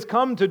what He has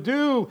come to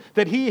do,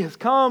 that He has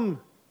come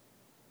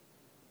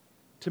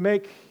to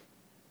make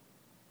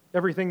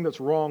everything that's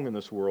wrong in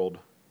this world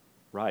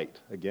right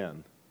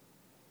again.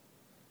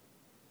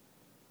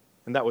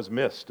 And that was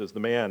missed as the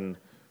man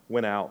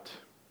went out.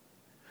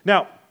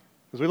 Now,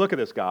 as we look at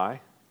this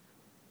guy,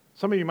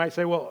 some of you might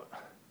say, well,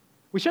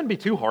 we shouldn't be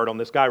too hard on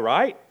this guy,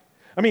 right?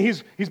 I mean,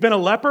 he's been a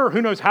leper,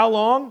 who knows how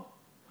long?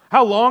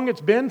 How long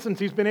it's been since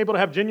he's been able to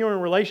have genuine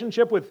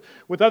relationship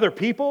with other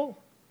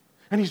people?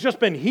 And he's just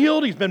been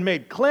healed, he's been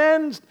made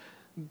cleansed.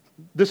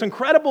 This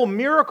incredible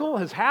miracle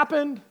has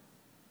happened.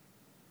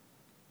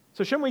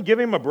 So shouldn't we give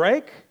him a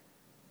break?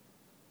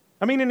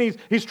 I mean, and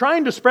he's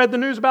trying to spread the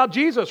news about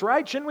Jesus,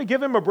 right? Shouldn't we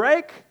give him a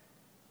break?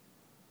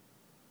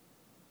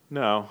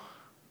 No,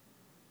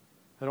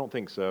 I don't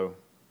think so.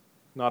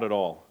 Not at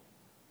all.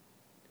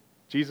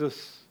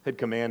 Jesus had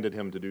commanded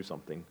him to do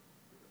something.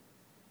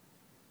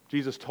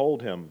 Jesus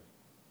told him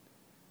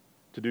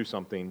to do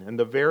something. And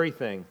the very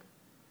thing,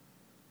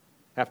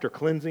 after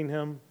cleansing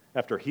him,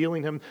 after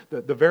healing him,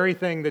 the very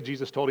thing that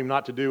Jesus told him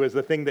not to do is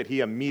the thing that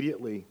he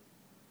immediately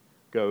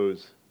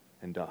goes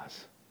and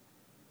does.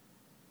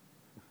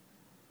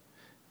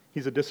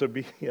 He's a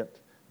disobedient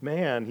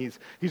man.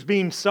 He's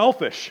being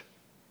selfish,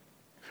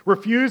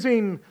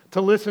 refusing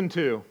to listen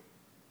to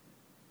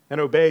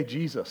and obey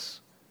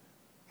Jesus,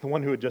 the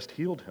one who had just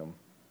healed him.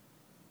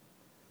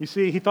 You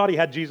see, he thought he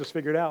had Jesus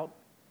figured out.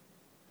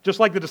 Just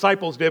like the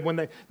disciples did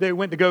when they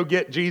went to go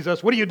get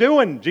Jesus. What are you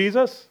doing,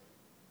 Jesus?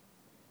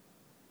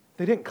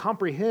 They didn't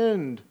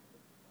comprehend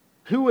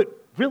who it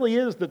really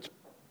is that's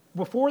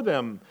before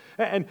them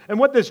and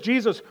what this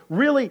Jesus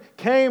really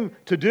came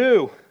to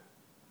do.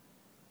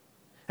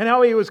 And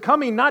how he was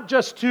coming not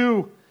just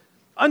to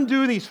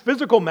undo these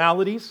physical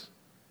maladies,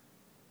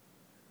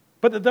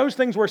 but that those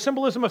things were a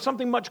symbolism of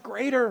something much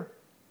greater,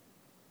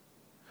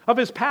 of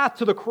his path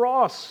to the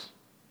cross,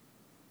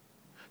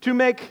 to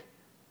make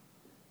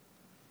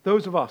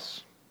those of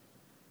us,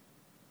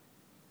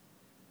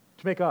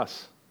 to make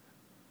us,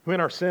 who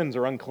in our sins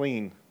are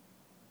unclean.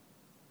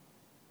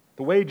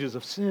 The wages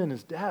of sin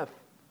is death.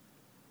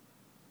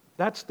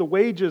 That's the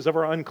wages of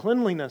our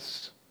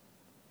uncleanliness.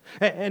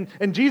 And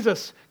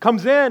Jesus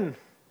comes in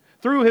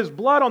through his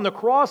blood on the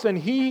cross and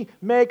he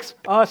makes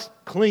us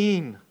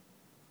clean.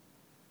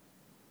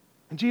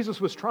 And Jesus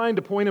was trying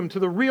to point him to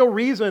the real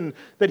reason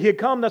that he had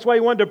come. That's why he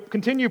wanted to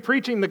continue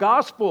preaching the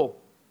gospel.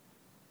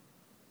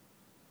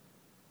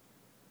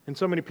 And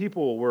so many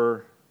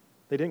people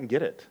they didn't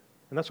get it.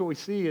 And that's what we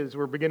see as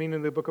we're beginning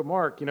in the book of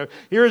Mark.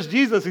 Here is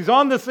Jesus, he's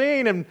on the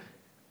scene, and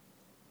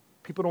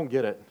people don't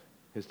get it.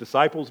 His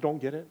disciples don't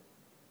get it.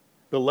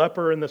 The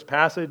leper in this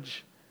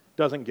passage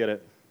doesn't get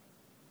it.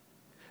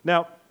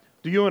 Now,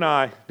 do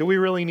we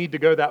really need to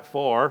go that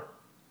far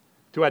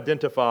to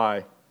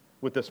identify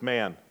with this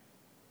man?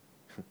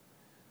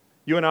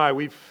 You and I,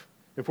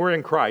 if we're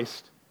in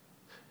Christ,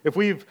 if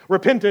we've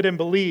repented and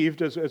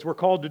believed, as we're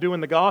called to do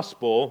in the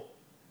gospel,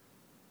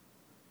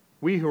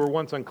 we who were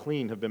once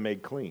unclean have been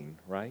made clean,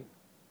 right?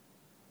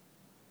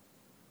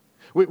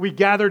 We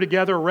gather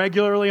together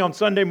regularly on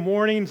Sunday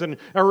mornings and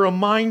are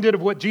reminded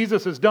of what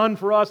Jesus has done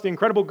for us, the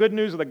incredible good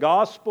news of the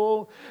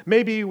gospel.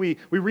 Maybe we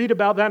read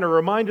about that and are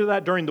reminded of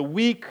that during the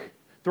week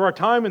through our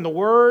time in the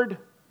Word,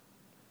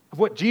 of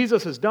what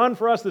Jesus has done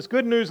for us, this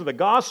good news of the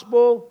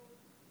gospel.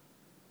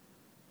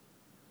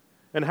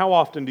 And how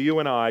often do you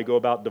and I go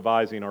about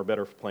devising our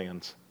better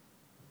plans?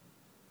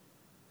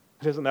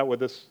 Isn't that what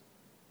this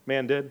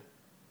man did?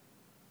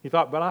 He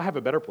thought, but I have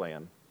a better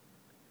plan.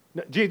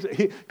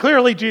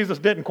 Clearly, Jesus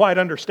didn't quite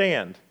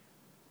understand.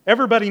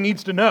 Everybody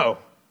needs to know.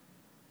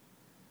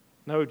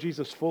 No,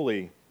 Jesus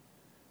fully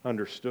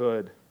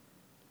understood.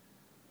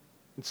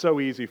 It's so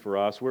easy for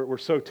us. We're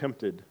so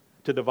tempted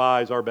to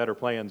devise our better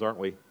plans, aren't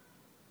we?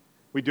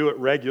 We do it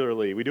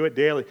regularly. We do it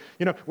daily.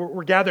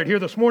 We're gathered here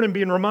this morning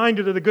being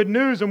reminded of the good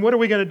news, and what are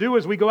we going to do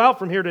as we go out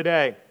from here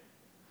today?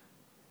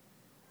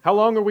 How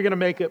long are we going to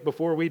make it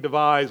before we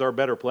devise our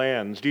better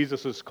plans?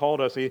 Jesus has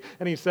called us,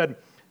 and he said,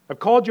 I've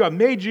called you, I've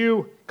made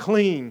you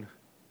clean.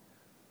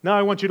 Now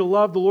I want you to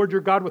love the Lord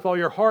your God with all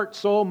your heart,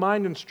 soul,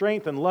 mind, and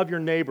strength, and love your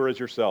neighbor as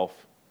yourself.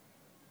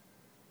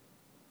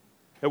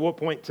 At what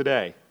point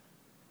today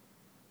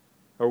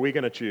are we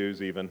going to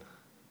choose even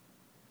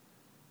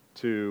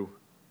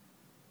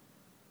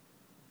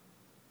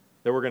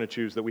that we're going to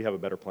choose that we have a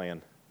better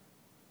plan?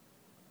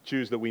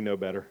 Choose that we know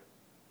better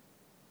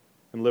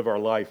and live our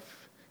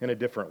life in a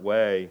different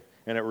way.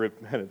 And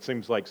it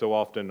seems like so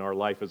often our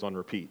life is on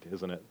repeat,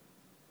 isn't it?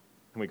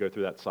 And we go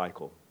through that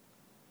cycle.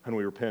 And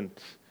we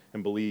repent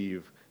and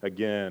believe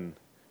again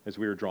as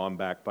we are drawn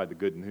back by the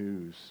good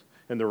news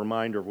and the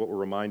reminder of what we're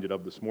reminded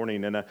of this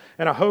morning. And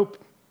I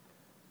hope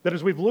that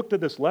as we've looked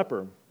at this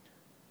leper,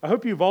 I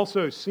hope you've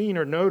also seen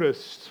or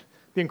noticed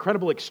the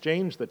incredible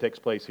exchange that takes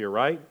place here,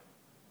 right?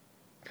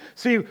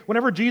 See,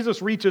 whenever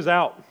Jesus reaches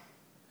out,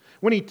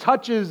 when he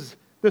touches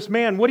this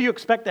man, what do you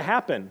expect to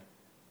happen?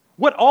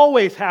 What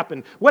always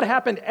happened? What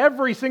happened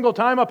every single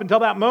time up until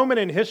that moment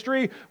in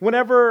history?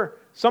 Whenever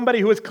somebody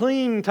who was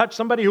clean touched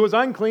somebody who was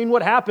unclean,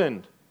 what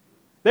happened?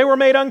 They were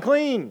made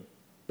unclean.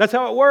 That's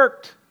how it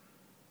worked.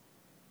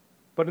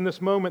 But in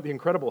this moment, the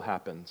incredible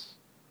happens.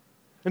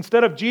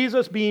 Instead of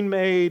Jesus being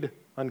made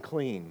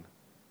unclean,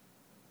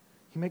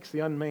 he makes the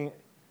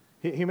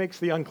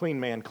unclean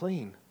man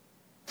clean.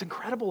 It's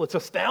incredible. It's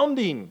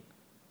astounding.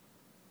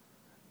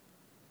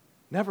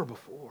 Never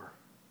before.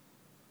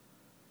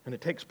 And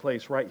it takes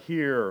place right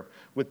here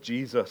with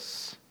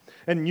Jesus.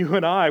 And you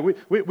and I,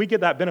 we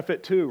get that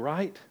benefit too,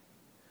 right?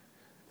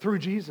 Through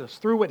Jesus,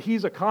 through what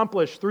he's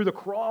accomplished, through the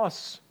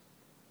cross,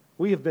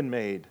 we have been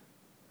made,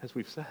 as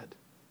we've said,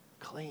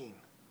 clean.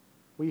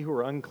 We who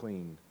are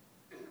unclean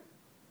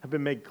have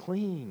been made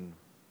clean.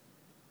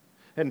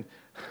 And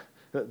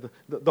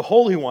the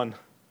Holy One,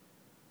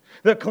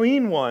 the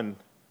clean One,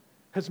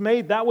 has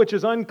made that which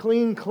is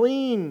unclean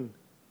clean.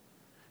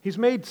 He's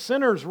made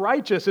sinners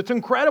righteous. It's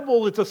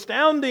incredible. It's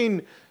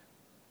astounding.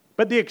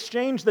 But the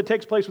exchange that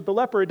takes place with the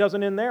leper, it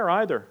doesn't end there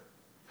either.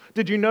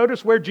 Did you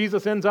notice where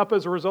Jesus ends up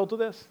as a result of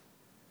this?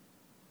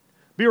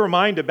 Be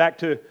reminded back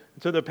to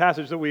the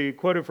passage that we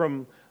quoted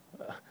from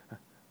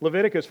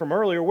Leviticus from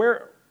earlier.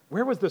 Where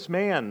was this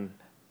man?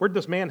 Where did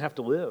this man have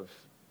to live?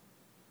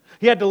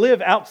 He had to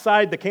live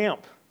outside the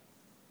camp.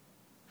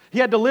 He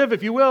had to live,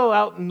 if you will,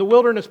 out in the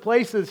wilderness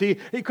places. He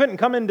couldn't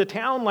come into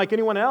town like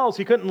anyone else.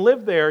 He couldn't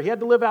live there. He had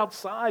to live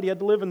outside. He had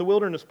to live in the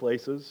wilderness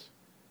places.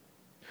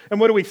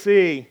 And what do we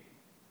see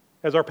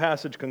as our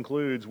passage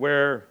concludes?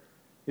 Where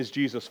is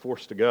Jesus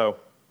forced to go?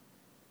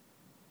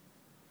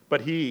 But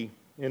he,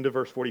 into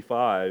verse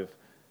 45,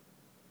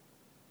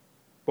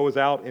 but was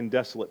out in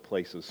desolate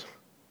places.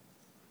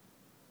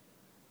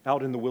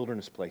 Out in the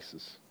wilderness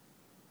places.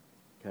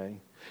 Okay?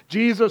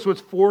 Jesus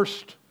was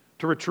forced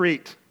to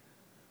retreat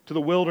to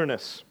the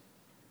wilderness,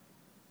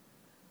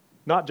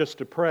 not just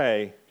to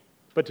pray,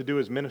 but to do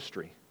his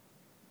ministry.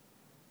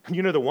 And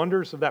you know the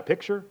wonders of that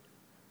picture?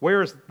 Where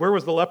was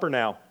the leper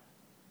now?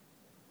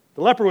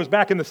 The leper was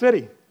back in the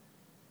city.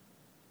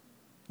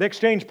 They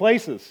exchanged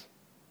places.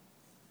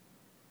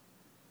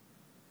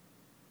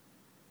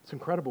 It's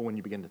incredible when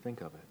you begin to think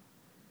of it.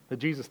 That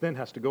Jesus then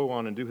has to go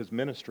on and do his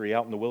ministry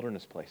out in the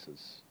wilderness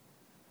places.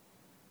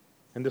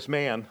 And this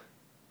man,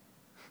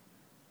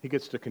 he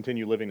gets to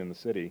continue living in the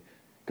city.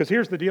 Because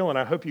here's the deal, and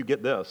I hope you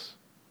get this.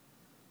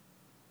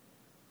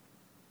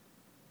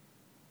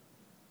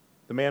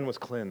 The man was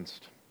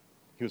cleansed.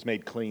 He was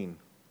made clean.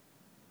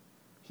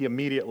 He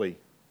immediately,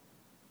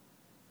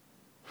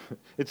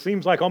 it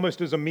seems like almost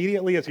as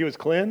immediately as he was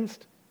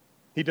cleansed,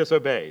 he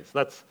disobeys.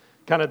 That's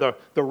kind of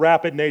the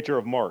rapid nature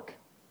of Mark.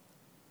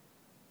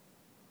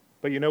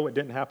 But you know what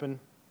didn't happen?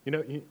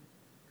 You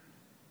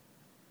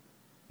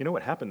know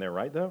what happened there,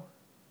 right, though?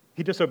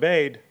 He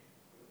disobeyed,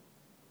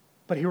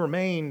 but he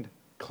remained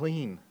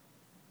clean.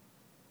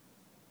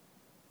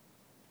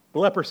 The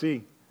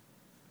leprosy,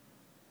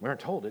 we aren't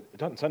told it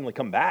doesn't suddenly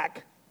come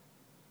back.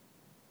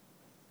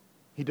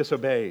 He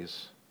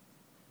disobeys,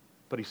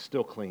 but he's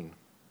still clean.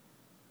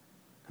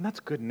 And that's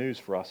good news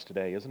for us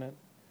today, isn't it?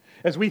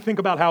 As we think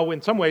about how,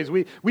 in some ways,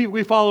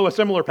 we follow a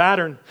similar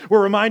pattern.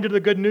 We're reminded of the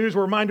good news.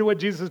 We're reminded of what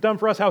Jesus has done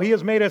for us, how he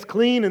has made us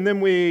clean, and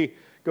then we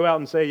go out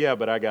and say, yeah,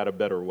 but I got a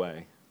better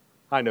way.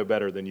 I know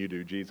better than you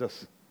do,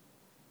 Jesus.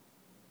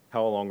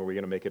 How long are we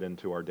going to make it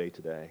into our day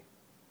today?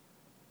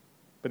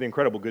 But the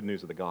incredible good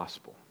news of the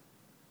gospel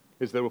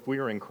is that if we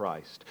are in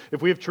Christ,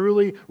 if we have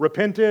truly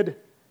repented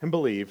and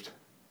believed,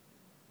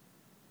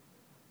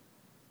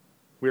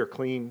 we are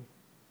clean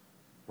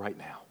right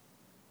now.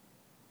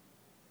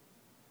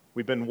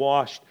 We've been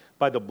washed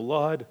by the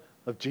blood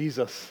of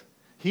Jesus.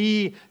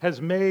 He has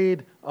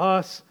made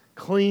us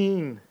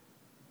clean.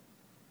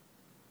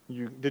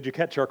 Did you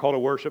catch our call to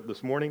worship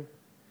this morning?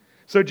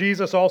 So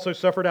Jesus also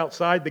suffered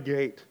outside the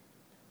gate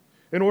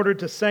in order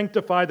to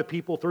sanctify the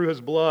people through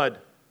his blood.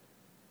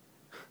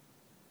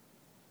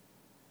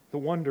 The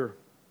wonder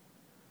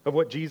of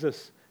what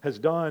Jesus has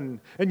done.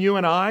 And you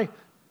and I,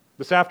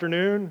 this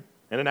afternoon,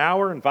 in an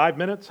hour and 5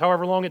 minutes,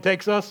 however long it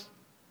takes us,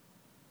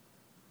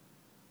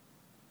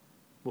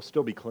 will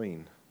still be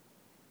clean.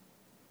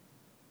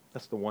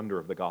 That's the wonder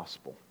of the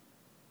gospel.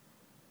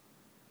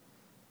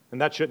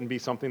 And that shouldn't be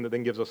something that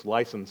then gives us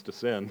license to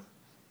sin.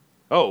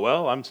 Oh,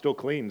 well, I'm still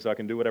clean, so I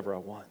can do whatever I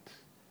want.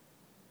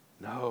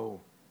 No.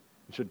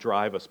 It should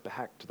drive us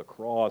back to the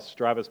cross,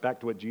 drive us back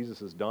to what Jesus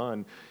has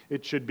done.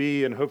 It should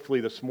be, and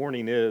hopefully this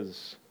morning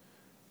is,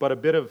 but a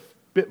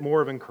bit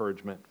more of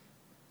encouragement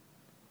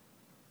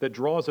that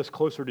draws us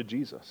closer to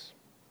Jesus,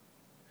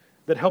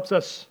 that helps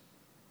us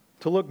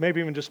to look maybe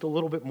even just a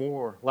little bit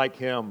more like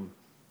him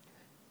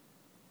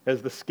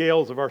as the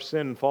scales of our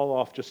sin fall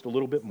off just a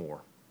little bit more,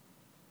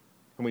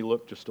 and we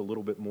look just a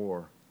little bit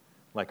more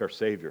like our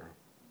Savior,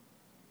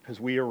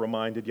 as we are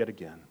reminded yet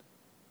again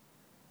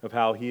of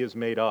how he has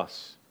made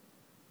us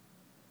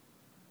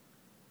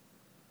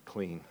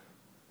clean.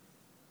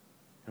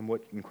 And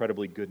what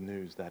incredibly good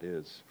news that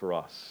is for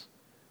us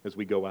as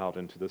we go out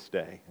into this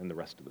day and the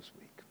rest of this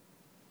week.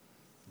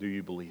 Do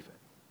you believe it?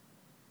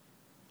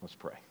 Let's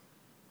pray.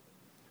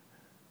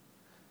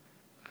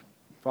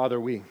 Father,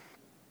 we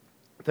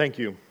thank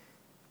you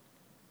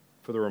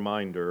for the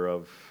reminder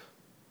of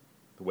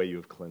the way you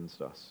have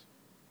cleansed us.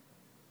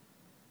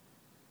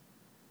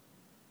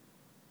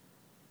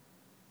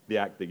 The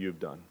act that you've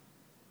done.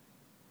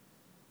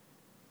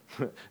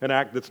 An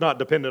act that's not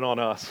dependent on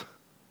us.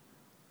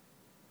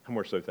 And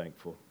we're so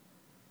thankful.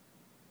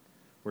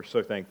 We're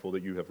so thankful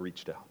that you have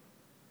reached out.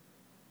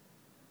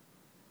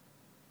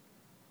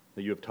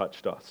 That you have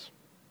touched us.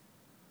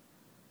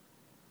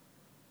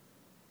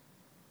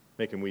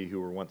 Making we who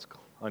were once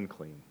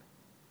unclean,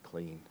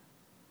 clean.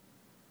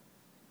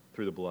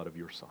 Through the blood of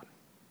your Son.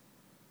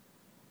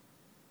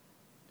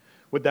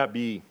 Would that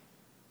be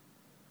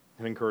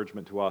an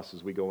encouragement to us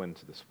as we go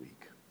into this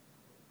week?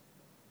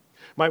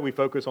 Might we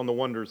focus on the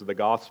wonders of the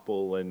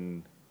gospel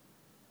and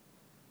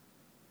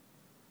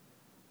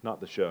not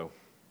the show?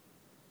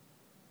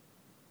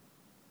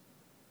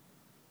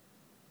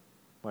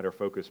 Might our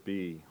focus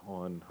be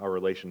on our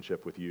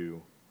relationship with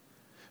you,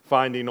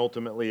 finding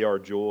ultimately our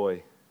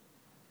joy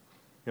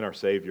in our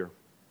Savior,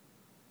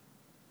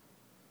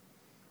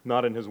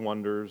 not in his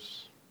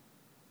wonders,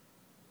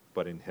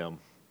 but in him.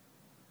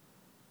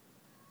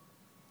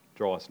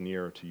 Draw us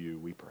nearer to you,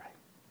 we pray.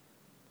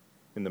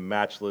 In the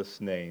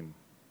matchless name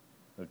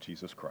of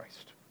Jesus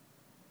Christ.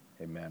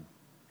 Amen.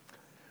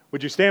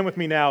 Would you stand with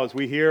me now as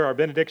we hear our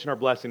benediction, our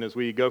blessing, as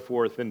we go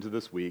forth into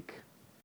this week?